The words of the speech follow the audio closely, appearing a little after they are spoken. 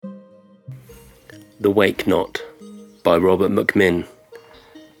The Wake Knot by Robert McMinn.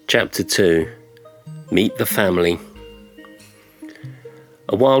 Chapter 2. Meet the Family.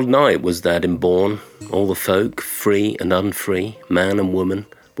 A wild night was that in Bourne. All the folk, free and unfree, man and woman,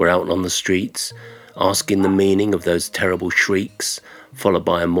 were out on the streets, asking the meaning of those terrible shrieks, followed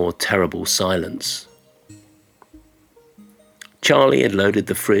by a more terrible silence. Charlie had loaded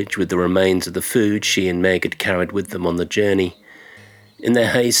the fridge with the remains of the food she and Meg had carried with them on the journey. In their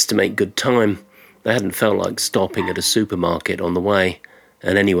haste to make good time, they hadn't felt like stopping at a supermarket on the way,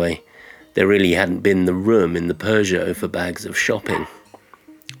 and anyway, there really hadn't been the room in the Peugeot for bags of shopping.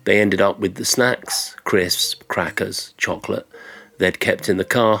 They ended up with the snacks, crisps, crackers, chocolate they'd kept in the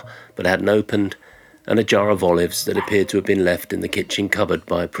car but hadn't opened, and a jar of olives that appeared to have been left in the kitchen cupboard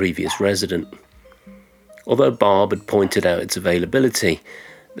by a previous resident. Although Barb had pointed out its availability,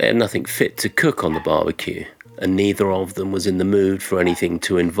 they had nothing fit to cook on the barbecue, and neither of them was in the mood for anything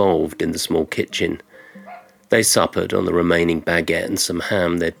too involved in the small kitchen. They suppered on the remaining baguette and some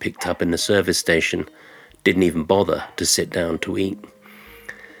ham they'd picked up in the service station, didn't even bother to sit down to eat.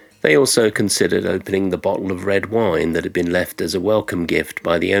 They also considered opening the bottle of red wine that had been left as a welcome gift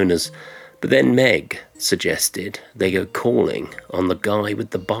by the owners, but then Meg suggested they go calling on the guy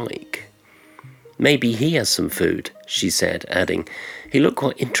with the bike. "Maybe he has some food," she said, adding, "He looked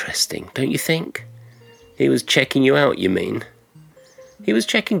quite interesting, don't you think?" "He was checking you out, you mean?" "He was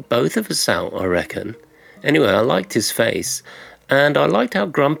checking both of us out, I reckon. Anyway, I liked his face, and I liked how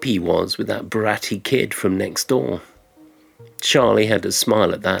grumpy he was with that bratty kid from next door." Charlie had to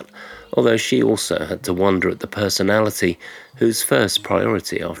smile at that, although she also had to wonder at the personality whose first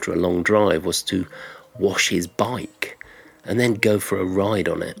priority after a long drive was to wash his bike and then go for a ride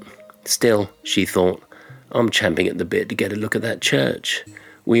on it. Still, she thought, I'm champing at the bit to get a look at that church.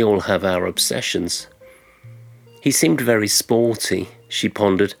 We all have our obsessions. He seemed very sporty, she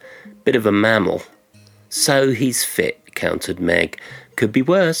pondered. Bit of a mammal. "So he's fit," countered Meg. "Could be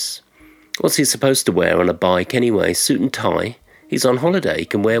worse. What's he supposed to wear on a bike anyway? Suit and tie? He's on holiday, he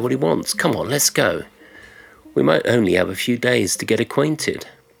can wear what he wants. Come on, let's go. We might only have a few days to get acquainted."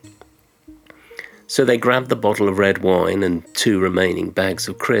 So they grabbed the bottle of red wine and 2 remaining bags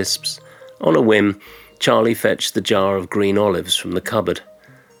of crisps. On a whim, Charlie fetched the jar of green olives from the cupboard.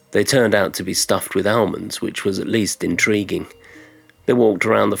 They turned out to be stuffed with almonds, which was at least intriguing. They walked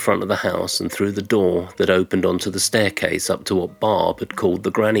around the front of the house and through the door that opened onto the staircase up to what Barb had called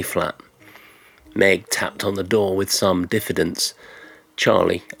the granny flat. Meg tapped on the door with some diffidence.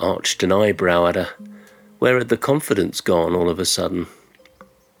 Charlie arched an eyebrow at her. Where had the confidence gone all of a sudden?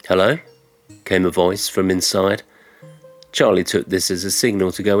 "Hello?" came a voice from inside. Charlie took this as a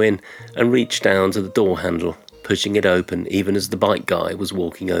signal to go in and reached down to the door handle, pushing it open even as the bike guy was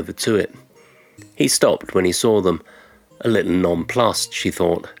walking over to it. He stopped when he saw them, a little nonplussed, she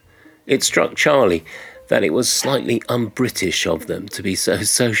thought. It struck Charlie that it was slightly un-British of them to be so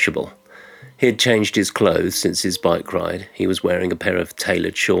sociable. He had changed his clothes since his bike ride. He was wearing a pair of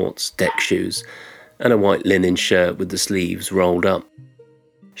tailored shorts, deck shoes, and a white linen shirt with the sleeves rolled up.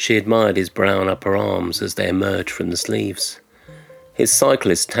 She admired his brown upper arms as they emerged from the sleeves. His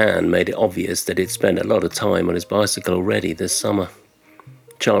cyclist tan made it obvious that he'd spent a lot of time on his bicycle already this summer.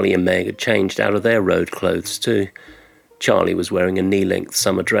 Charlie and Meg had changed out of their road clothes too. Charlie was wearing a knee-length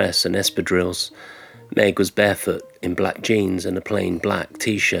summer dress and espadrilles. Meg was barefoot in black jeans and a plain black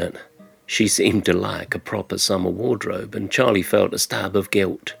t-shirt. She seemed to lack a proper summer wardrobe, and Charlie felt a stab of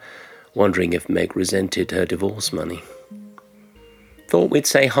guilt, wondering if Meg resented her divorce money. "Thought we'd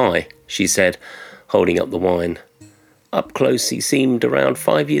say hi," she said, holding up the wine. Up close, he seemed around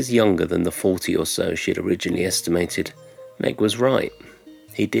 5 years younger than the 40 or so she'd originally estimated. Meg was right.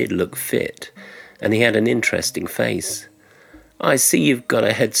 He did look fit, and he had an interesting face. "I see you've got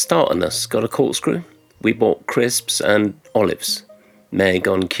a head start on us. Got a corkscrew?" "We bought crisps and olives." Meg,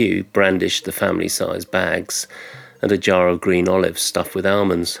 on cue, brandished the family-sized bags and a jar of green olives stuffed with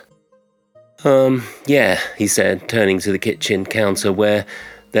almonds. Yeah, he said, turning to the kitchen counter where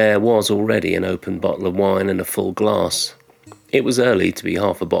there was already an open bottle of wine and a full glass. It was early to be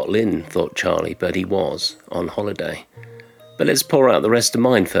half a bottle in, thought Charlie, but he was on holiday. "But let's pour out the rest of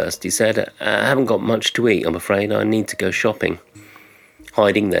mine first," he said. "I haven't got much to eat, I'm afraid. I need to go shopping."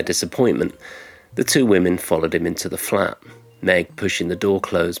 Hiding their disappointment, the 2 women followed him into the flat, Meg pushing the door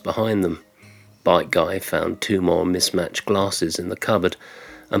closed behind them. Bike guy found 2 more mismatched glasses in the cupboard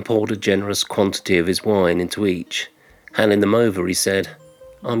and poured a generous quantity of his wine into each. Handing them over, he said,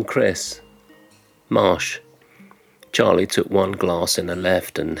 "I'm Chris." "Marsh." Charlie took 1 glass in her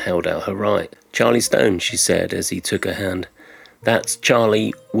left and held out her right. "Charlie Stone," she said as he took her hand. "That's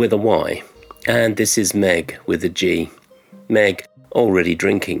Charlie with a Y. And this is Meg with a G. Meg, already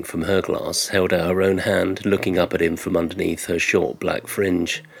drinking from her glass, held out her own hand, looking up at him from underneath her short black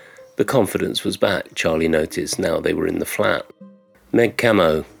fringe. The confidence was back, Charlie noticed, now they were in the flat. "Meg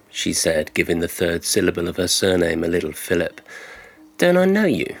Camo," she said, giving the third syllable of her surname a little fillip. "Don't I know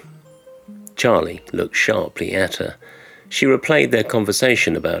you?" Charlie looked sharply at her. She replayed their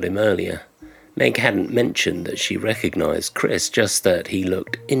conversation about him earlier. Meg hadn't mentioned that she recognised Chris, just that he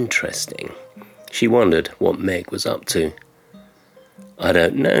looked interesting. She wondered what Meg was up to. "I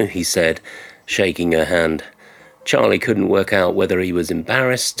don't know," he said, shaking her hand. Charlie couldn't work out whether he was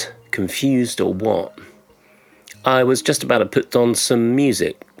embarrassed, confused, or what. "I was just about to put on some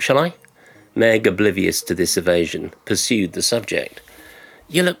music. Shall I?" Meg, oblivious to this evasion, pursued the subject.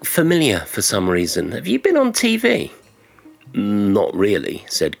 "You look familiar for some reason. Have you been on TV?" "Not really,"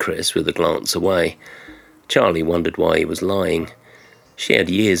 said Chris with a glance away. Charlie wondered why he was lying. She had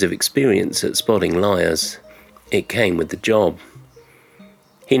years of experience at spotting liars. It came with the job.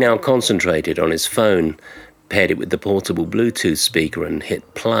 He now concentrated on his phone, paired it with the portable Bluetooth speaker and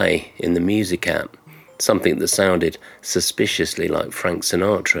hit play in the music app. Something that sounded suspiciously like Frank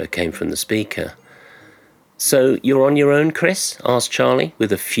Sinatra came from the speaker. "So you're on your own, Chris?" asked Charlie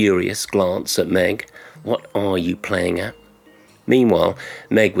with a furious glance at Meg. "What are you playing at?" Meanwhile,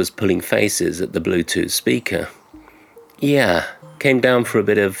 Meg was pulling faces at the Bluetooth speaker. "Yeah, came down for a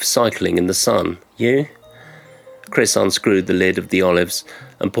bit of cycling in the sun. You?" Chris unscrewed the lid of the olives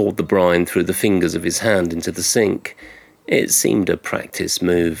and poured the brine through the fingers of his hand into the sink. It seemed a practice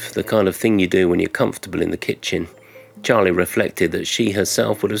move, the kind of thing you do when you're comfortable in the kitchen. Charlie reflected that she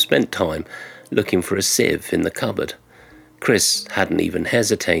herself would have spent time looking for a sieve in the cupboard. Chris hadn't even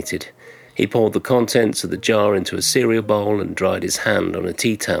hesitated. He poured the contents of the jar into a cereal bowl and dried his hand on a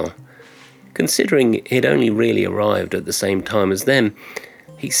tea towel. Considering he'd only really arrived at the same time as them,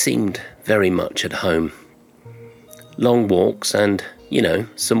 he seemed very much at home. "Long walks and,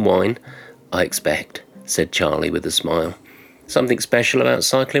 some wine, I expect," said Charlie with a smile. "Something special about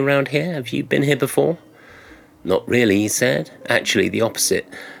cycling around here? Have you been here before?" "Not really," he said. "Actually, the opposite.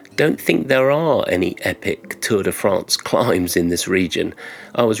 Don't think there are any epic Tour de France climbs in this region.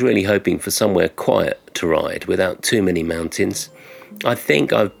 I was really hoping for somewhere quiet to ride without too many mountains. I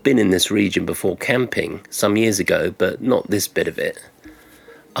think I've been in this region before camping some years ago, but not this bit of it."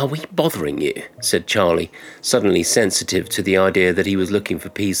 "Are we bothering you?" said Charlie, suddenly sensitive to the idea that he was looking for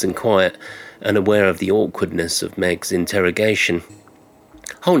peace and quiet and aware of the awkwardness of Meg's interrogation.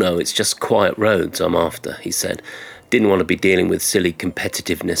 "Oh no, it's just quiet roads I'm after," he said. "Didn't want to be dealing with silly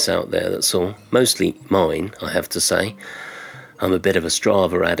competitiveness out there, that's all. Mostly mine, I have to say. I'm a bit of a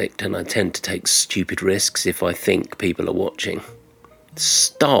Strava addict and I tend to take stupid risks if I think people are watching."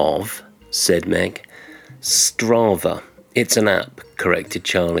 "Starve?" said Meg. "Strava. It's an app," corrected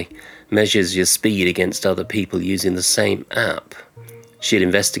Charlie. "Measures your speed against other people using the same app." She had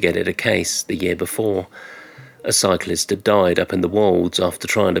investigated a case the year before. A cyclist had died up in the Wolds after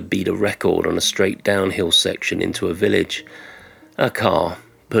trying to beat a record on a straight downhill section into a village. A car,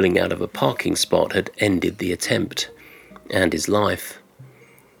 pulling out of a parking spot, had ended the attempt, and his life.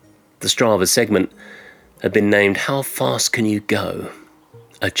 The Strava segment had been named "How Fast Can You Go?",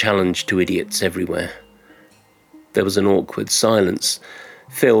 a challenge to idiots everywhere. There was an awkward silence,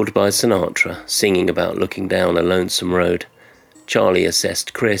 filled by Sinatra singing about looking down a lonesome road. Charlie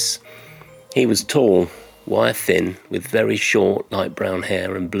assessed Chris. He was tall, wire-thin, with very short, light brown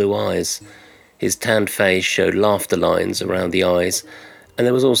hair and blue eyes. His tanned face showed laughter lines around the eyes, and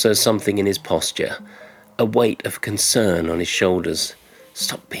there was also something in his posture, a weight of concern on his shoulders.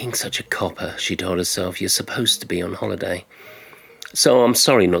 "Stop being such a copper," she told herself. "You're supposed to be on holiday." "So I'm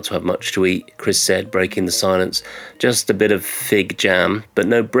sorry not to have much to eat," Chris said, breaking the silence. "Just a bit of fig jam, but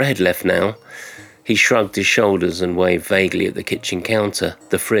no bread left now." He shrugged his shoulders and waved vaguely at the kitchen counter,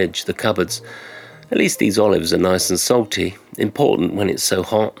 the fridge, the cupboards. "At least these olives are nice and salty. Important when it's so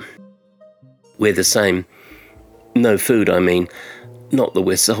hot." "We're the same. No food, I mean. Not that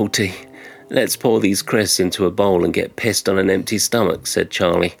we're salty. Let's pour these crisps into a bowl and get pissed on an empty stomach," said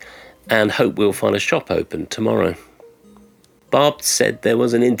Charlie, "and hope we'll find a shop open tomorrow." "Barb said there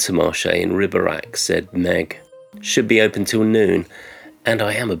was an Intermarché in Riberac," said Meg. "Should be open till noon, and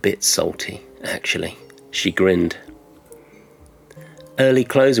I am a bit salty, actually." She grinned. "Early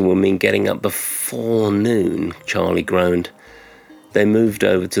closing will mean getting up before noon," Charlie groaned. They moved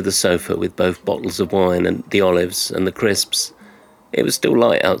over to the sofa with both bottles of wine and the olives and the crisps. It was still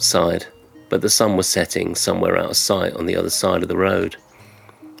light outside, but the sun was setting somewhere out of sight on the other side of the road.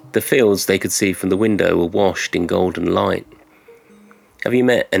 The fields they could see from the window were washed in golden light. "Have you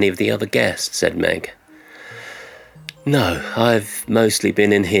met any of the other guests?" said Meg. No, I've mostly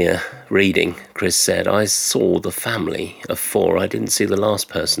been in here, reading, Chris said. I saw the family of 4. I didn't see the last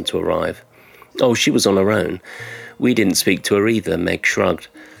person to arrive. Oh, she was on her own. We didn't speak to her either, Meg shrugged.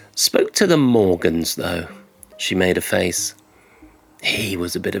 Spoke to the Morgans, though. She made a face. He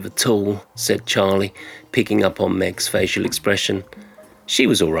was a bit of a tool, said Charlie, picking up on Meg's facial expression. She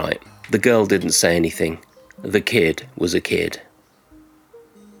was all right. The girl didn't say anything. The kid was a kid.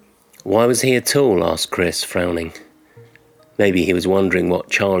 Why was he a tool? Asked Chris, frowning. Maybe he was wondering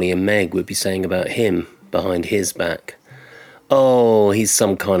what Charlie and Meg would be saying about him behind his back. Oh, he's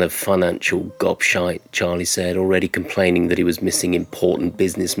some kind of financial gobshite, Charlie said, already complaining that he was missing important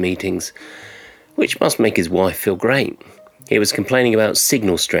business meetings, which must make his wife feel great. He was complaining about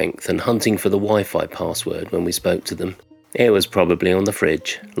signal strength and hunting for the Wi-Fi password when we spoke to them. It was probably on the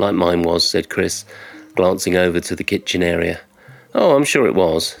fridge, like mine was, said Chris, glancing over to the kitchen area. Oh, I'm sure it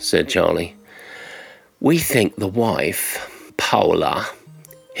was, said Charlie. We think the wife, Paola,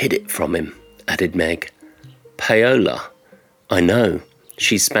 hid it from him, added Meg. Paola? I know.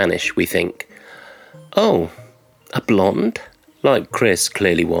 She's Spanish, we think. Oh, a blonde? Like Chris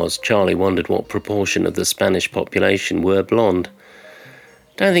clearly was, Charlie wondered what proportion of the Spanish population were blonde.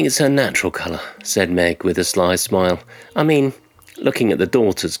 Don't think it's her natural colour, said Meg with a sly smile. I mean, looking at the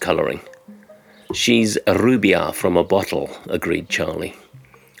daughter's colouring. She's a rubia from a bottle, agreed Charlie.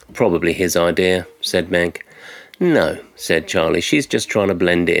 Probably his idea, said Meg. No, said Charlie, she's just trying to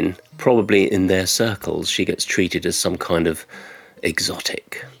blend in. Probably in their circles she gets treated as some kind of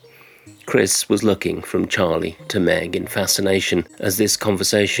exotic. Chris was looking from Charlie to Meg in fascination as this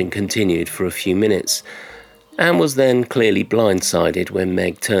conversation continued for a few minutes, and was then clearly blindsided when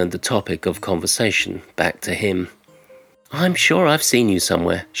Meg turned the topic of conversation back to him. I'm sure I've seen you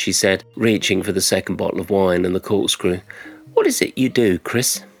somewhere, she said, reaching for the second bottle of wine and the corkscrew. What is it you do,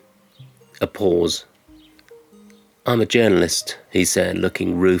 Chris? A pause. I'm a journalist, he said,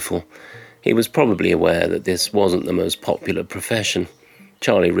 looking rueful. He was probably aware that this wasn't the most popular profession.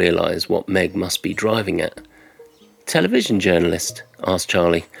 Charlie realised what Meg must be driving at. Television journalist? Asked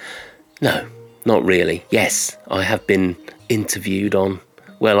Charlie. No, not really. Yes, I have been interviewed on...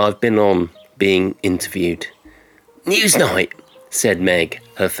 Well, I've been on being interviewed. Newsnight, said Meg,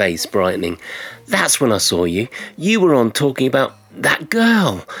 her face brightening. That's when I saw you. You were on talking about that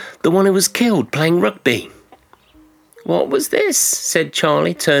girl, the one who was killed playing rugby. What was this? Said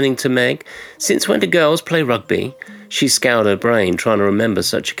Charlie, turning to Meg. Since when do girls play rugby? She scoured her brain, trying to remember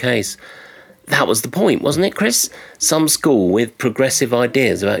such a case. That was the point, wasn't it, Chris? Some school with progressive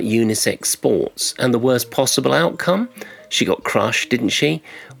ideas about unisex sports, and the worst possible outcome? She got crushed, didn't she,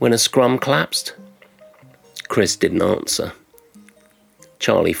 when a scrum collapsed? Chris didn't answer.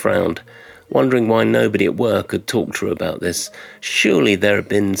 Charlie frowned, wondering why nobody at work had talked to her about this. Surely there had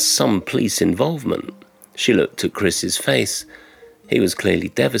been some police involvement. She looked at Chris's face. He was clearly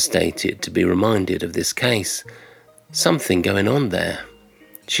devastated to be reminded of this case. Something going on there.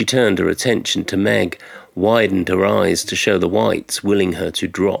 She turned her attention to Meg, widened her eyes to show the whites, willing her to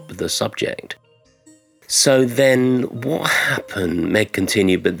drop the subject. So then, what happened? Meg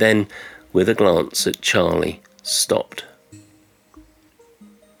continued, but then, with a glance at Charlie, stopped.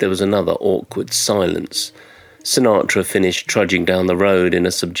 There was another awkward silence. Sinatra finished trudging down the road in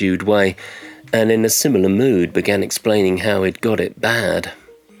a subdued way, and in a similar mood began explaining how he'd got it bad.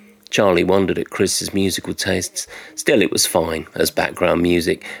 Charlie wondered at Chris's musical tastes. Still, it was fine as background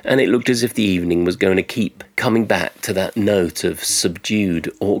music, and it looked as if the evening was going to keep coming back to that note of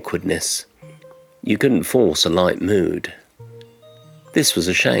subdued awkwardness. You couldn't force a light mood. This was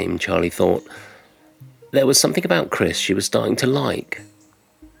a shame, Charlie thought. There was something about Chris she was starting to like.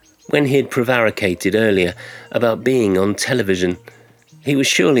 When he'd prevaricated earlier about being on television, he was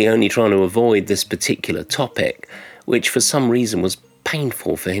surely only trying to avoid this particular topic, which for some reason was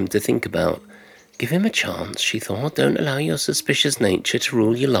painful for him to think about. Give him a chance, she thought. Don't allow your suspicious nature to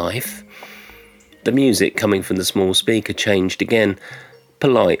rule your life. The music coming from the small speaker changed again.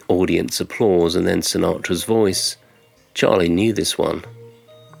 Polite audience applause and then Sinatra's voice. Charlie knew this one.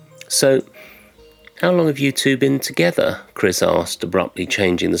 So, how long have you two been together? Chris asked, abruptly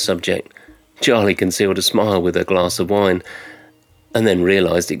changing the subject. Charlie concealed a smile with a glass of wine, and then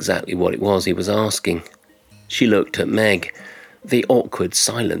realised exactly what it was he was asking. She looked at Meg. The awkward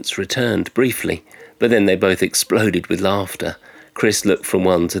silence returned briefly, but then they both exploded with laughter. Chris looked from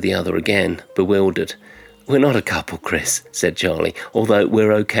one to the other again, bewildered. We're not a couple, Chris, said Charlie, although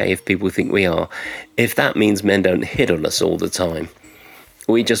we're okay if people think we are, if that means men don't hit on us all the time.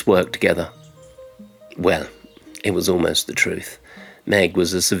 We just work together. Well, it was almost the truth. Meg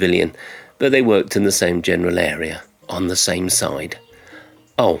was a civilian, but they worked in the same general area, on the same side.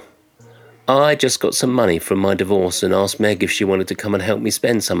 Oh, I just got some money from my divorce and asked Meg if she wanted to come and help me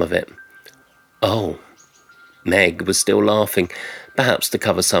spend some of it. Oh. Meg was still laughing, perhaps to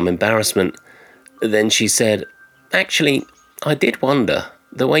cover some embarrassment. Then she said, Actually, I did wonder.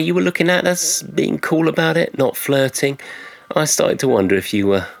 The way you were looking at us, being cool about it, not flirting, I started to wonder if you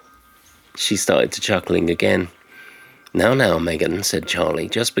were... She started to chuckling again. Now, Megan, said Charlie,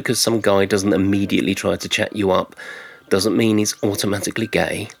 just because some guy doesn't immediately try to chat you up doesn't mean he's automatically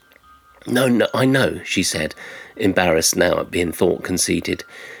gay. No, I know, she said, embarrassed now at being thought conceited.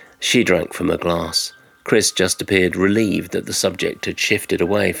 She drank from her glass. Chris just appeared relieved that the subject had shifted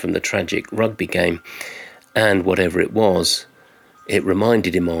away from the tragic rugby game, and whatever it was, it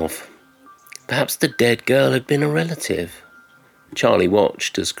reminded him of. Perhaps the dead girl had been a relative. Charlie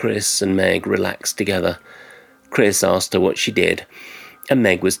watched as Chris and Meg relaxed together. Chris asked her what she did, and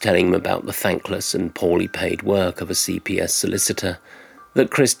Meg was telling him about the thankless and poorly paid work of a CPS solicitor. That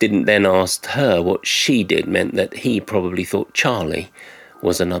Chris didn't then ask her what she did meant that he probably thought Charlie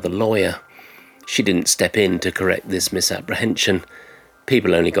was another lawyer. She didn't step in to correct this misapprehension.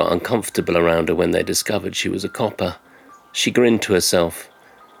 People only got uncomfortable around her when they discovered she was a copper. She grinned to herself.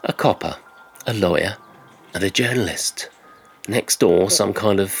 A copper, a lawyer, and a journalist. Next door, some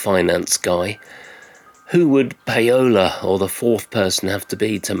kind of finance guy. Who would Paola or the fourth person have to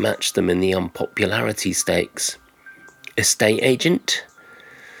be to match them in the unpopularity stakes? Estate agent?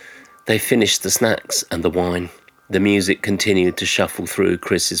 They finished the snacks and the wine. The music continued to shuffle through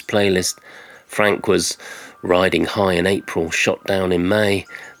Chris's playlist. Frank was riding high in April, shot down in May,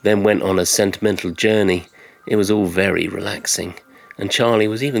 then went on a sentimental journey. It was all very relaxing, and Charlie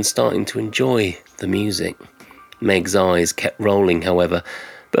was even starting to enjoy the music. Meg's eyes kept rolling, however,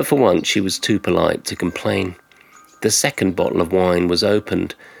 but for once she was too polite to complain. The second bottle of wine was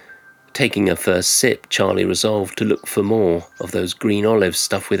opened. Taking her first sip, Charlie resolved to look for more of those green olives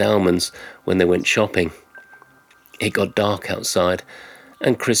stuffed with almonds when they went shopping. It got dark outside,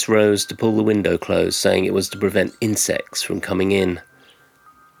 and Chris rose to pull the window closed, saying it was to prevent insects from coming in.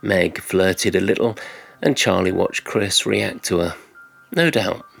 Meg flirted a little, and Charlie watched Chris react to her. No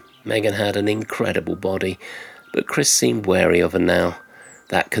doubt, Megan had an incredible body, but Chris seemed wary of her now,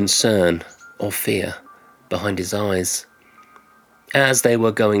 that concern or fear behind his eyes. As they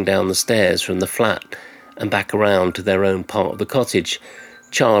were going down the stairs from the flat and back around to their own part of the cottage,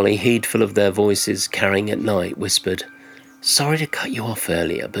 Charlie, heedful of their voices carrying at night, whispered, Sorry to cut you off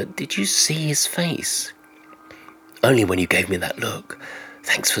earlier, but did you see his face? Only when you gave me that look.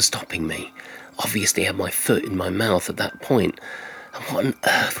 Thanks for stopping me. Obviously had my foot in my mouth at that point. And what on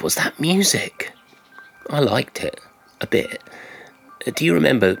earth was that music? I liked it. A bit. Do you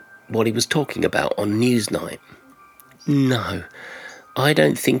remember what he was talking about on Newsnight? No. I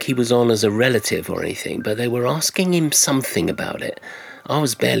don't think he was on as a relative or anything, but they were asking him something about it. I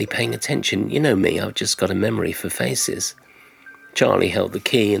was barely paying attention. You know me, I've just got a memory for faces. Charlie held the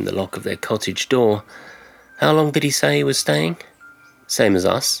key in the lock of their cottage door. How long did he say he was staying? Same as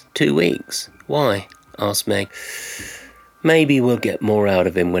us, 2 weeks. Why? Asked Meg. Maybe we'll get more out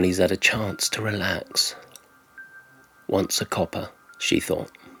of him when he's had a chance to relax. Once a copper, she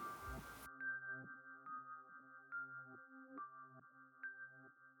thought.